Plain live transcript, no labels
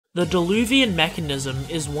The Diluvian mechanism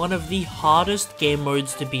is one of the hardest game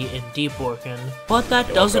modes to beat in Deepwoken, but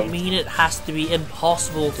that doesn't mean it has to be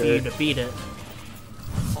impossible for you to beat it.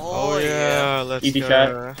 Oh yeah, let's Easy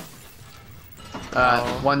go.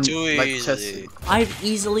 One Too like easy. chest. I've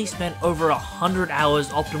easily spent over 100 hours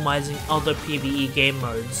optimizing other PvE game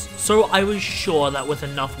modes, so I was sure that with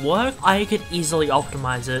enough work, I could easily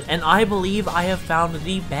optimize it, and I believe I have found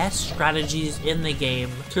the best strategies in the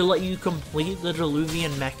game to let you complete the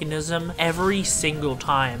Diluvian mechanism every single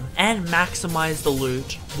time, and maximize the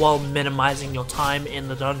loot while minimizing your time in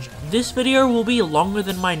the dungeon. This video will be longer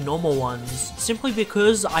than my normal ones, simply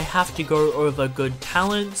because I have to go over good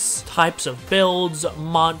talents, types of builds,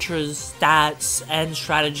 mantras, stats, and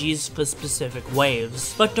strategies for specific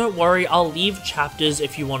waves. But don't worry, I'll leave chapters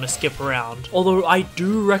if you want to skip around, although I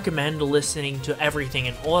do recommend listening to everything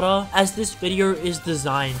in order, as this video is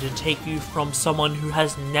designed to take you from someone who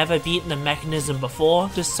has never beaten the mechanism before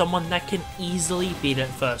to someone that can easily beat it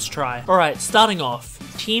first try. Alright, starting off,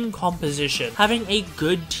 team composition. Having a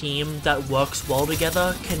good team that works well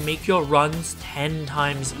together can make your runs 10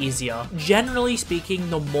 times easier. Generally speaking,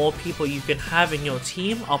 the more people you can have in your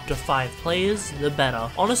team, up to 5 players, the better.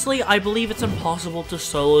 Honestly, I believe it's impossible to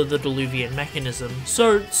solo the Diluvian mechanism,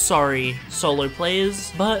 so sorry solo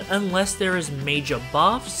players, but unless there is major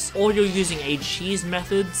buffs, or you're using a cheese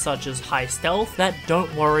method such as high stealth, that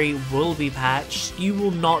don't worry will be patched, you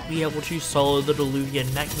will not be able to solo the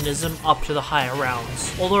Diluvian mechanism up to the higher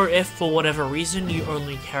rounds. Although if for whatever reason you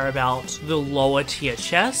only care about the lower tier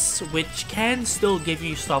chests, which can still give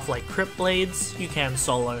you stuff like crypt blades, you can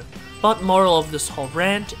solo. But moral of this whole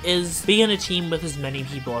rant is be in a team with as many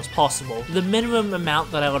people as possible. The minimum amount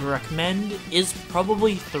that I would recommend is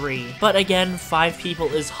probably 3, but again 5 people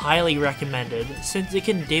is highly recommended since it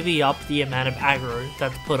can divvy up the amount of aggro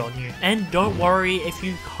that's put on you. And don't worry if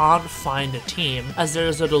you can't find a team, as there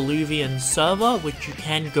is a Diluvian server which you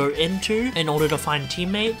can go into in order to find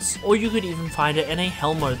teammates, or you could even find it in a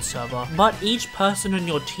hell mode server. But each person in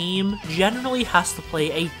your team generally has to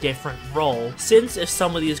play a different role, since if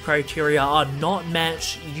some of these criteria are not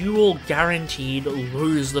matched, you will guaranteed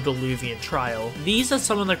lose the Diluvian trial. These are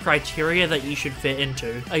some of the criteria that you should fit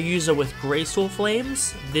into. A user with graceful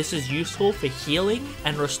flames, this is useful for healing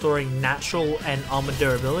and restoring natural and armor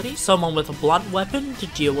durability. Someone with a blunt weapon to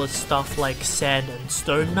deal with stuff like sand and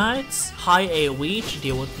stone knights. High AoE to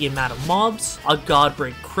deal with the amount of mobs. A guard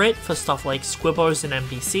break crit for stuff like squibbos and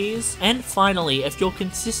NPCs. And finally, if you're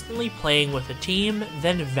consistently playing with a team,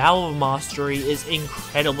 then Vow of Mastery is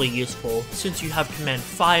incredibly useful, since you have command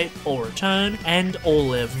fight or return, and or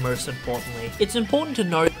live most importantly. It's important to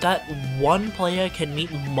note that one player can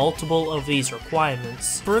meet multiple of these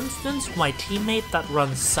requirements. For instance, my teammate that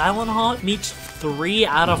runs Silent Heart meets 3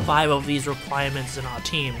 out of 5 of these requirements in our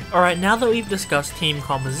team. Alright, now that we've discussed team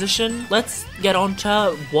composition, let's get on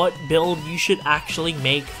to what build you should actually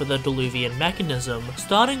make for the Diluvian mechanism,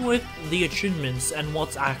 starting with the attunements and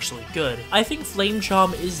what's actually good. I think Flame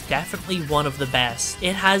Charm is definitely one of the best.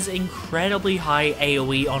 It has incredibly high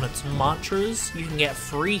AoE on its mantras, you can get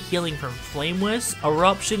free healing from Flame Wisp,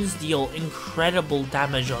 eruptions deal incredible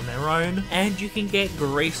damage on their own, and you can get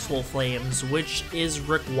graceful flames, which is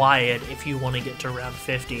required if you want to get to round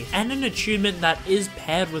 50. And an attunement that is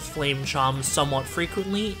paired with Flame Charm somewhat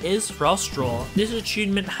frequently is Frost Draw. This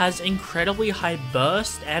attunement has incredibly high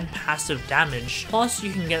burst and passive damage, plus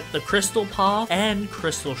you can get the Crystal Path and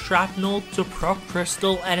Crystal Shrapnel to proc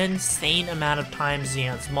Crystal an insane amount of times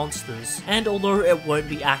against monsters. And although it won't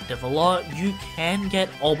be active a lot, you can get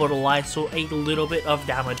Orbital Ice or a little bit of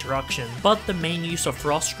damage reduction, but the main use of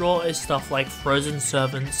Frost Draw is stuff like Frozen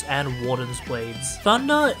Servants and Warden's Blades.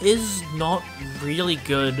 Thunder is not really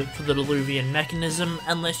good for the Diluvian mechanism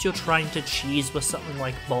unless you're trying to cheese with something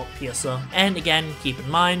like Bolt Piercer, and again keep in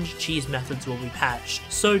mind cheese methods will be patched,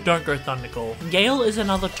 so don't go Thundercall. Gale is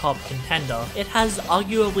another top contender. It has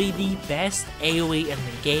arguably the best AoE in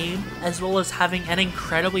the game, as well as having an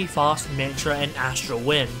incredibly fast Mantra and Astral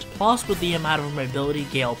Wind. Plus, with the amount of mobility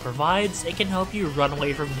Gale provides, it can help you run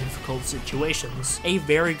away from difficult situations. A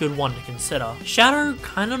very good one to consider. Shadow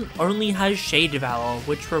kind of only has Shade Devour,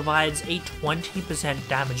 which provides a 20%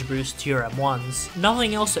 damage boost to your M1s.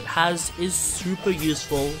 Nothing else it has is super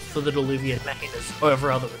useful for the Diluvian mechanism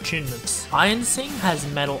over other attunements. Iron Sing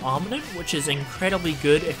has Metal Armament, which is incredibly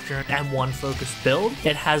good if you're an M1 focused build.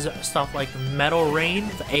 It has stuff like Metal Rain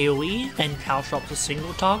for AoE and Caltrops for single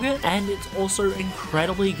shield target, and it's also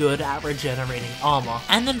incredibly good at regenerating armor.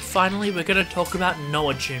 And then finally, we're going to talk about no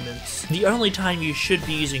attunements. The only time you should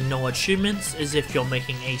be using no attunements is if you're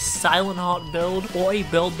making a Silent Heart build or a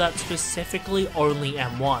build that's specifically only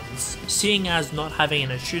M1s, seeing as not having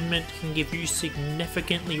an attunement can give you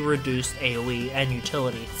significantly reduced AoE and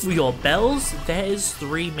utility. For your bells, there is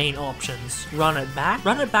 3 main options. Run it back.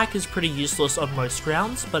 Run it back is pretty useless on most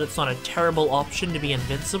rounds, but it's not a terrible option to be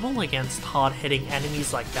invincible against hard-hitting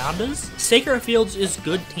enemies like Bounders. Sacred Fields is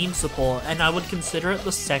good team support, and I would consider it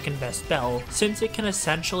the second best bell, since it can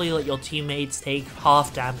essentially let your teammates take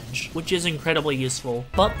half damage, which is incredibly useful.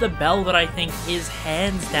 But the bell that I think is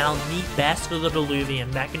hands down the best for the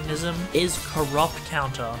Diluvian mechanism is Corrupt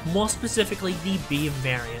Counter, more specifically the Beam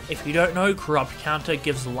variant. If you don't know, Corrupt Counter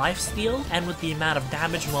gives lifesteal, and with the amount of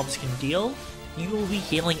damage mobs can deal, you will be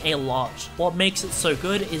healing a lot. What makes it so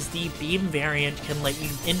good is the Beam variant can let you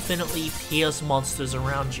infinitely pierce monsters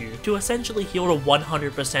around you to essentially heal to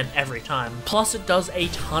 100% every time. Plus it does a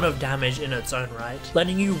ton of damage in its own right,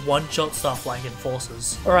 letting you one-shot stuff like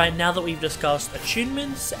Enforcers. Alright, now that we've discussed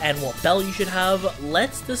attunements and what bell you should have,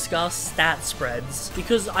 let's discuss stat spreads,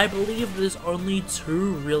 because I believe there's only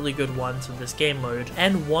 2 really good ones in this game mode,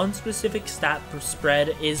 and one specific stat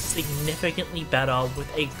spread is significantly better with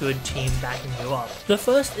a good team backing you up. The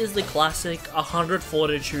first is the classic 100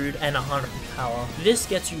 fortitude and 100 power. This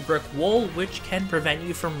gets you brick wall, which can prevent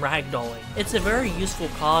you from ragdolling. It's a very useful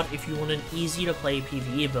card if you want an easy to play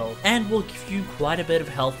PvE build, and will give you quite a bit of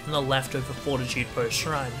health from the leftover fortitude post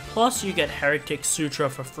shrine. Plus you get Heretic Sutra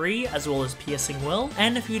for free, as well as Piercing Will,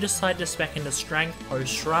 and if you decide to spec into strength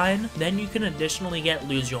post shrine, then you can additionally get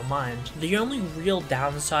Lose Your Mind. The only real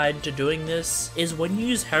downside to doing this is when you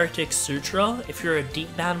use Heretic Sutra, if you're a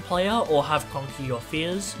deep ban player or have Conquer Your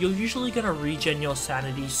Fears, you're usually going to regen your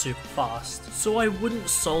sanity super fast, so I wouldn't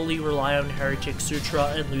solely rely on Heretic Sutra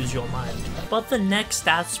and Lose Your Mind. But the next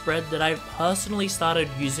stat spread that I've personally started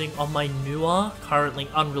using on my newer, currently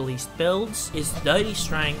unreleased builds is 30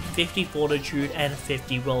 Strength, 50 Fortitude, and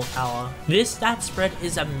 50 Willpower. This stat spread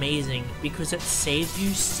is amazing because it saves you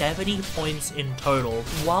 70 points in total,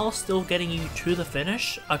 while still getting you to the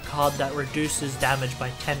finish, a card that reduces damage by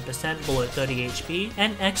 10% below 30 HP,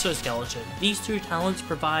 and Exoskeleton. These 2 talents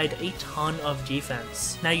provide a ton of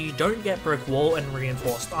defense. Now you don't get brick wall and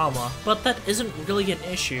reinforced armor, but that isn't really an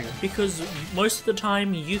issue, because most of the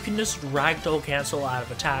time you can just ragdoll cancel out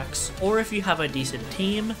of attacks, or if you have a decent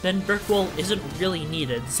team, then brick wall isn't really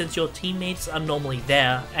needed since your teammates are normally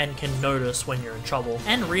there and can notice when you're in trouble.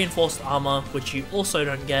 And reinforced armor, which you also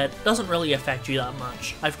don't get, doesn't really affect you that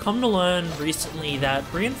much. I've come to learn recently that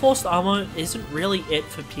reinforced armor isn't really it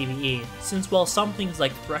for PvE, since while some things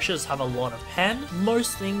like threshers have a lot of pen,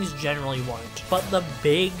 most things generally won't. But the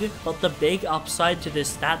big upside to this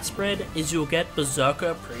stat spread is you'll get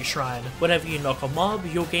Berserker pre-shrine. Whenever you knock a mob,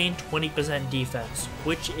 you'll gain 20% defense,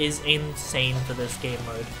 which is insane for this game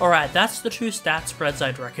mode. Alright, that's the 2 stat spreads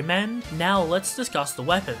I'd recommend. Now let's discuss the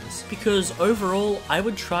weapons, because overall I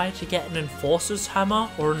would try to get an Enforcer's Hammer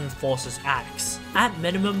or an Enforcer's Axe. At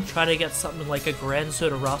minimum, try to get something like a Grand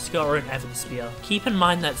Soda-Raska or an Evan Spear. Keep in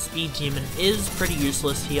mind that Speed Demon is pretty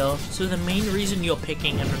useless here, so the main reason you're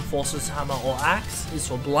picking an Enforcer's Hammer or Axe is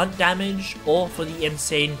for blunt damage or for the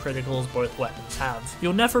insane criticals both weapons have.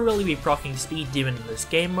 You'll never really be proccing Speed Demon in this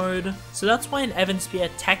game mode, so that's why an Evan Spear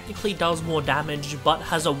technically does more damage but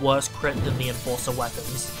has a worse crit than the Enforcer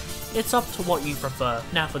weapons. It's up to what you prefer.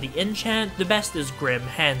 Now for the enchant, the best is Grim,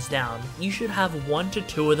 hands down. You should have 1 to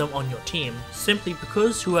 2 of them on your team, simply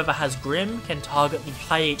because whoever has Grim can target the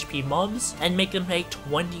high HP mobs and make them take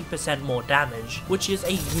 20% more damage, which is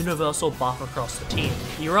a universal buff across the team.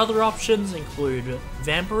 Your other options include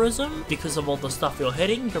Vampirism, because of all the stuff you're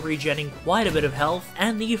hitting, you're regenerating quite a bit of health,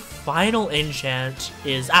 and the final enchant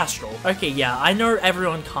is Astral. Okay, yeah, I know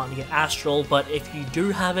everyone can't get Astral, but if you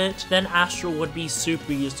do have it, then Astral would be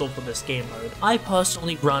super useful for this game mode. I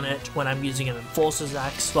personally run it when I'm using an Enforcer's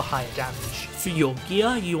Axe for higher damage. For your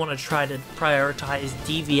gear, you want to try to prioritize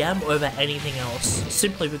DVM over anything else,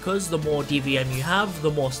 simply because the more DVM you have,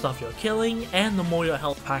 the more stuff you're killing, and the more your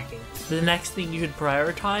health packing. The next thing you should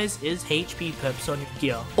prioritize is HP pips on your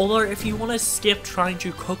gear. Although if you want to skip trying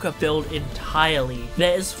to cook a build entirely,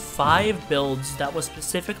 there's 5 builds that were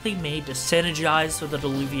specifically made to synergize with the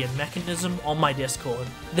Diluvian mechanism on my Discord.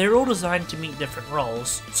 They're all designed to meet different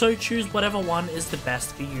roles, so choose whatever one is the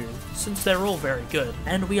best for you, since they're all very good,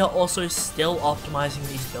 and we are also still optimizing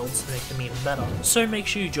these builds to make them even better, so make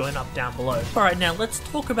sure you join up down below. Alright, now let's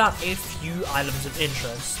talk about a few items of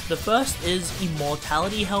interest. The first is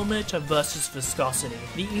Immortality Helmet of versus Viscosity.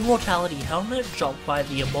 The Immortality Helmet, dropped by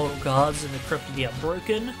the Immortal Guards in the Crypt of the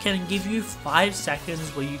Unbroken, can give you 5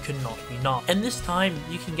 seconds where you cannot be knocked. And this time,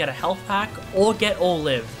 you can get a health pack or get All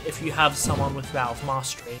Live if you have someone with Valve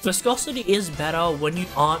Mastery. Viscosity is better when you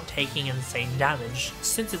aren't taking insane damage,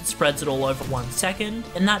 since it spreads it all over 1 second.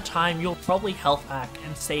 In that time, you'll probably health pack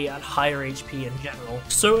and stay at higher HP in general.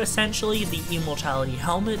 So essentially, the Immortality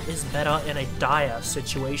Helmet is better in a dire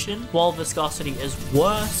situation, while Viscosity is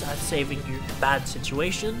worse at saving you in bad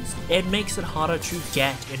situations. It makes it harder to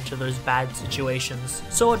get into those bad situations.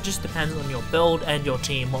 So it just depends on your build and your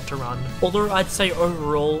team what to run. Although I'd say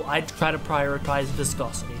overall, I'd try to prioritize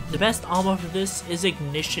Viscosity. The best armor for this is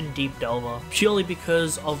Ignition Deep Delver, purely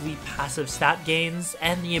because of the passive stat gains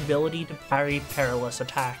and the ability to parry perilous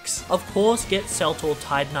attacks. Of course, get Celtor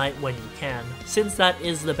Tide Knight when you can, since that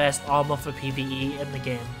is the best armor for PvE in the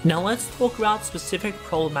game. Now let's talk about specific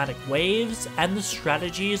problematic waves and the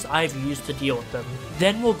strategies I've used to deal with them.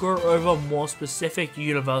 Then we'll go over more specific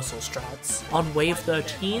universal strats. On wave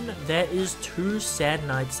 13, there is 2 Sand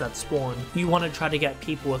Knights that spawn. You want to try to get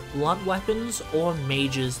people with blunt weapons or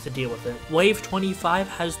mages to deal with it. Wave 25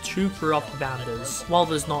 has 2 corrupt bounders. While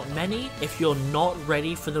there's not many, if you're not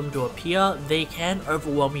ready for them to appear, they can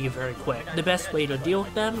overwhelm you very quick. The best way to deal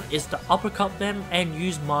with them is to uppercut them and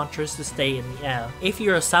use mantras to stay in the air. If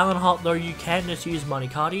you're a Silent Heart though, you can just use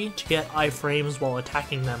Manikadi to get iframes while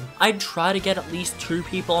attacking them. I'd try to get at least 2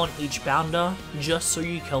 people on each bounder, just so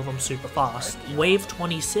you kill them super fast. Wave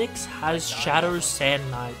 26 has Shadow Sand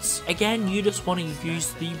Knights. Again, you just want to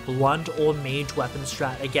use the blunt or mage weapon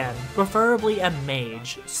strat again, preferably a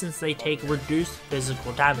mage, since they take reduced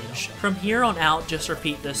physical damage. From here on out, just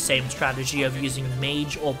repeat the same strategy of using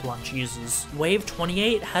mage or blunt users. Wave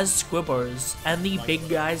 28 has Squibbos, and the big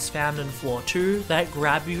guys found in floor 2 that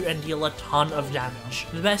grab you and deal a ton of damage.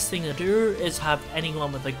 The best thing to do is have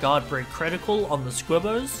anyone with a guard break critical on the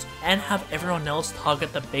Squibbos, and have everyone else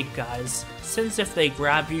target the big guys, since if they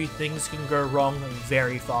grab you, things can go wrong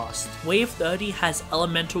very fast. Wave 30 has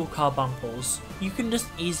Elemental Carbuncles. You can just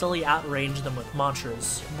easily outrange them with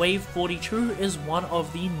mantras. Wave 42 is one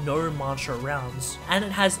of the no mantra rounds, and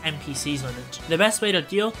it has NPCs on it. The best way to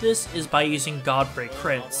deal with this is by using guard break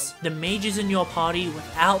crits. The mages in your party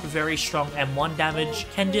without very strong M1 damage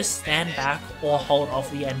can just stand back or hold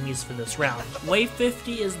off the enemies for this round. Wave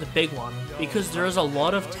 50 is the big one, because there is a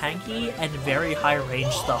lot of tanky and very high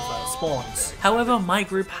range stuff that spawns. However, my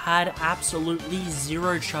group had absolutely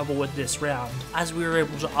zero trouble with this round, as we were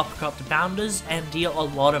able to uppercut the bounders and deal a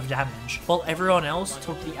lot of damage, while everyone else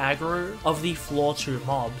took the aggro of the floor 2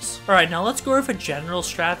 mobs. Alright, now let's go over general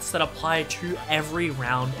strats that apply to every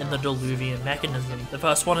round in the Diluvian mechanism. The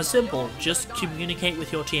first one is simple, just communicate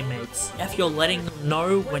with your teammates. If you're letting them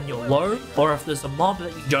know when you're low, or if there's a mob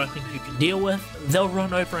that you don't think you can deal with, they'll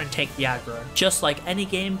run over and take the aggro. Just like any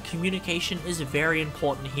game, communication is very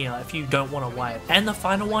important here if you don't want to wipe. And the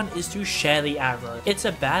final one is to share the aggro. It's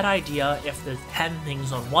a bad idea if there's 10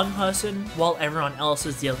 things on one person while everyone else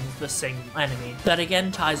is dealing with the same enemy. That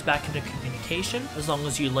again ties back into communication. As long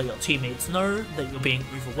as you let your teammates know that you're being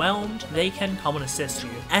overwhelmed, they can come and assist you.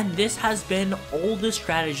 And this has been all the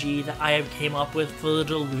strategy that I have came up with for the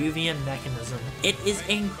Diluvian mechanism. It is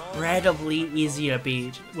incredibly easy to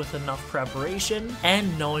beat with enough preparation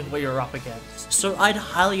and knowing what you're up against. So I'd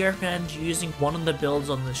highly recommend using one of the builds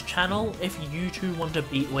on this channel if you too want to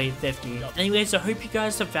beat wave 50. Anyways, I hope you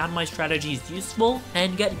guys have found my strategies useful,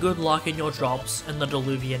 and get good luck in your drops in the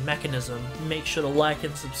Diluvian mechanism. Make sure to like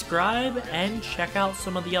and subscribe, and check out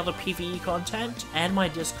some of the other PvE content and my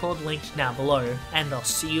Discord linked down below. And I'll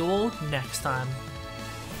see you all next time.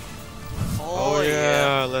 Oh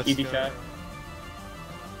yeah, let's go.